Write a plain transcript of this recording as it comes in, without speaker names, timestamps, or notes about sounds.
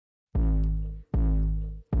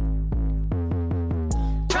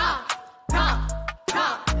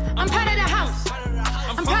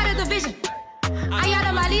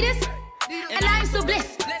Adidas, and I'm so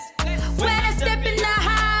blessed. When I step in the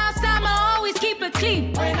house, I'ma always keep it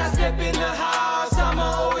clean. When I step in the house, I'ma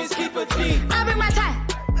always keep it clean. I bring my time,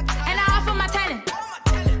 and I offer my talent.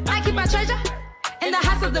 I keep my treasure in the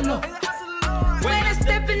house of the Lord. When I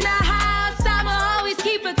step in the house, I'ma always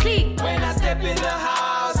keep it clean. When I step in the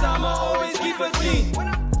house, I'ma always keep it clean. Proud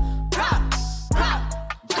of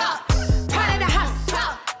the house.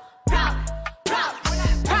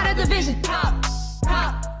 Proud of the vision. Proud of the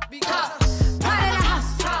house. Proud of the house.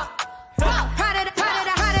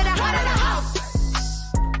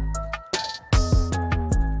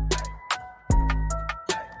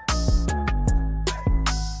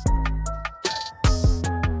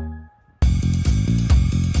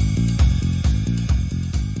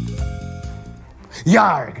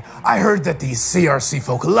 Yarg, I heard that these CRC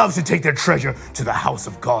folk love to take their treasure to the house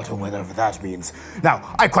of God, or whatever that means. Now,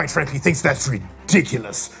 I quite frankly think that's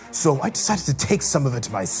ridiculous, so I decided to take some of it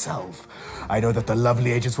myself. I know that the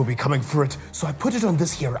lovely agents will be coming for it, so I put it on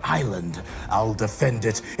this here island. I'll defend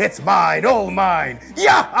it. It's mine, all mine.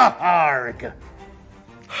 Yarg!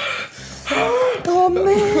 Oh man!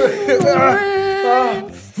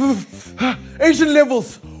 Asian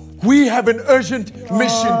levels, we have an urgent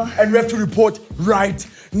mission and we have to report right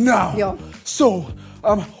now. Yeah. So,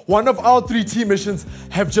 one of our 3 team missions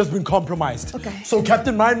have just been compromised. Okay. So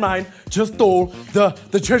Captain Mine just stole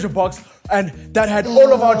the treasure box, and that had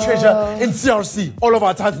all of our treasure in CRC, all of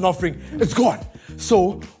our tithes and offering. It's gone.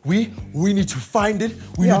 So we need to find it.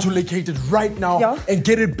 We need to locate it right now and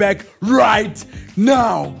get it back right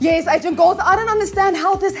now. Yes, Agent Gold, I don't understand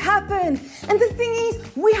how this happened. And the thing is,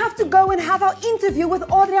 we have to go and have our interview with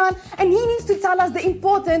Adrian, and he needs to tell us the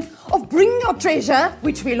importance of bringing our treasure,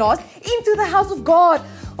 which we lost, into the house of God.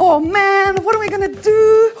 Oh man, what are we gonna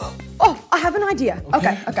do? Oh, I have an idea.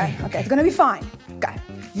 Okay, it's gonna be fine. Okay,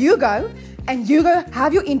 you go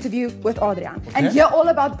have your interview with Adrian and hear all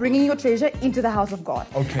about bringing your treasure into the house of God.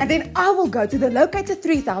 Okay. And then I will go to the Locator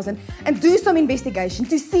 3000 and do some investigation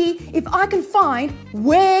to see if I can find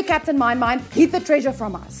where Captain Mine hid the treasure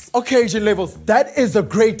from us. Okay, Agent Levels, that is a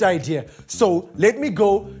great idea. So let me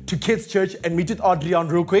go to Kids Church and meet with Adrian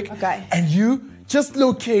real quick. Okay. And you just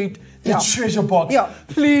locate the treasure box. Yeah.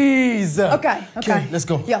 Please. Okay. Let's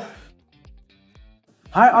go. Yeah.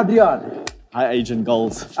 Hi, Adrian. Hi, Agent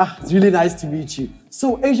Goals. It's really nice to meet you.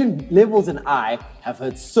 So, Agent Levels and I have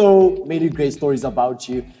heard so many great stories about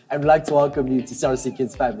you and would like to welcome you to CRC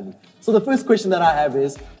Kids family. So, the first question that I have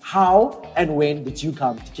is, how and when did you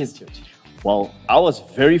come to Kids Church? Well, I was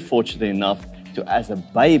very fortunate enough to, as a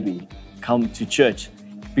baby, come to church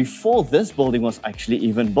before this building was actually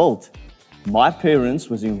even built. My parents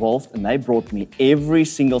was involved and they brought me every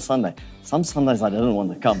single Sunday. Some Sundays I didn't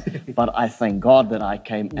want to come, but I thank God that I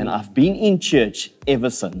came and I've been in church ever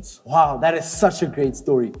since. Wow, that is such a great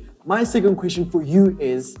story. My second question for you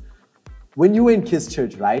is, when you were in Kids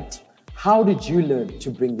Church, right? How did you learn to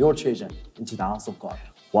bring your treasure into the house of God?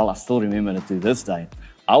 Well, I still remember it to this day.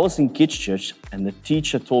 I was in Kids Church and the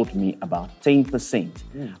teacher taught me about 10%.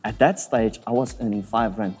 At that stage, I was earning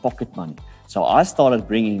R5 pocket money. So I started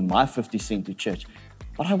bringing my 50 cents to church,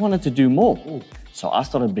 but I wanted to do more. So I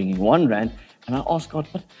started bringing R1 and I asked God,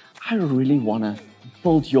 but I really want to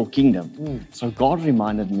build your kingdom. So God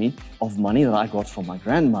reminded me of money that I got from my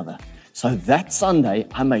grandmother. So that Sunday,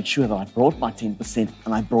 I made sure that I brought my 10%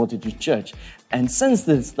 and I brought it to church. And since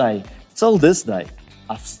this day, till this day,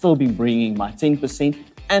 I've still been bringing my 10%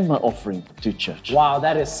 and my offering to church. Wow,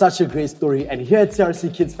 that is such a great story. And here at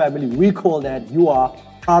CRC Kids Family, we call that you are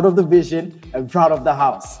proud of the vision and proud of the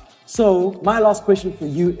house. So my last question for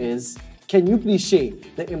you is, can you please share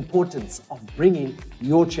the importance of bringing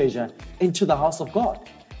your treasure into the house of God?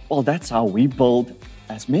 Well, that's how we build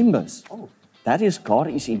as members. That is, God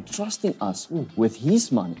is entrusting us with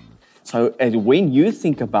His money. So when you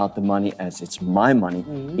think about the money as it's my money,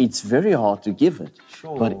 it's very hard to give it.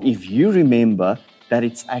 But if you remember that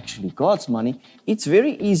it's actually God's money, it's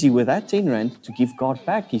very easy with that 10 Rand to give God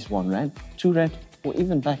back His R1, R2, or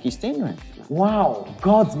even back His 10 Rand. Wow,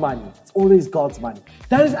 God's money. It's always God's money.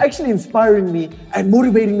 That is actually inspiring me and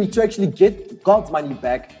motivating me to actually get God's money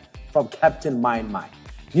back from Captain Mine.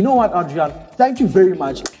 You know what, Adrian? Thank you very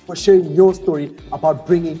much for sharing your story about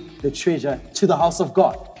bringing the treasure to the house of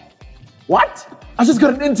God. What? I just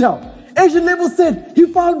got an intel. Agent Level said she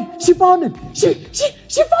found it. She found the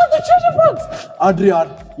treasure box. Adrian,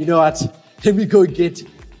 you know what? Let me go get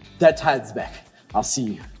that tithes back. I'll see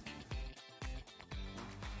you.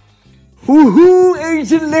 Woohoo,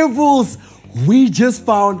 Agent Levels! We just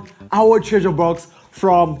found our treasure box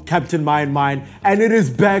from Captain Mine, and it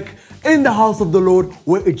is back in the house of the Lord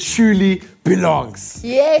where it truly belongs.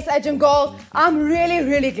 Yes, Agent Gold, I'm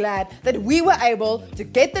really glad that we were able to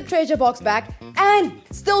get the treasure box back and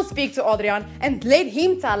still speak to Adrian and let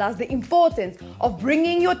him tell us the importance of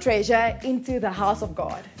bringing your treasure into the house of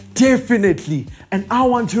God. Definitely. And I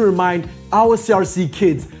want to remind our CRC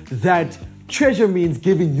kids that treasure means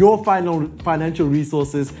giving your financial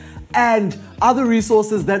resources and other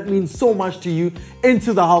resources that mean so much to you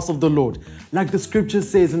into the house of the Lord. Like the scripture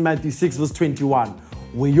says in Matthew 6 verse 21,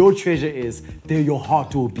 where your treasure is, there your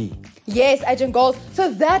heart will be. Yes, Agent Gold.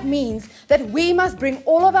 So that means that we must bring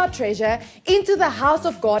all of our treasure into the house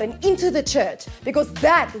of God and into the church, because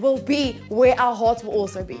that will be where our hearts will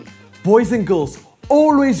also be. Boys and girls,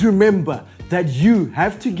 always remember that you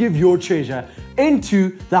have to give your treasure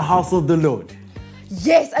into the house of the Lord.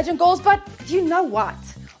 Yes, Agent Gold, but you know what?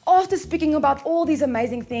 After speaking about all these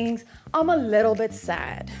amazing things, I'm a little bit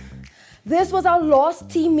sad. This was our last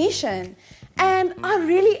team mission. And I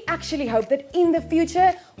really actually hope that in the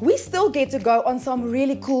future, we still get to go on some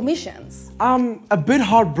really cool missions. I'm a bit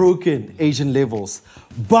heartbroken, Asian Levels.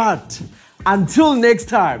 But until next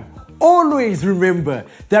time, always remember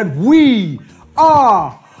that we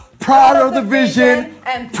are proud of the vision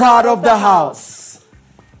and proud of the house.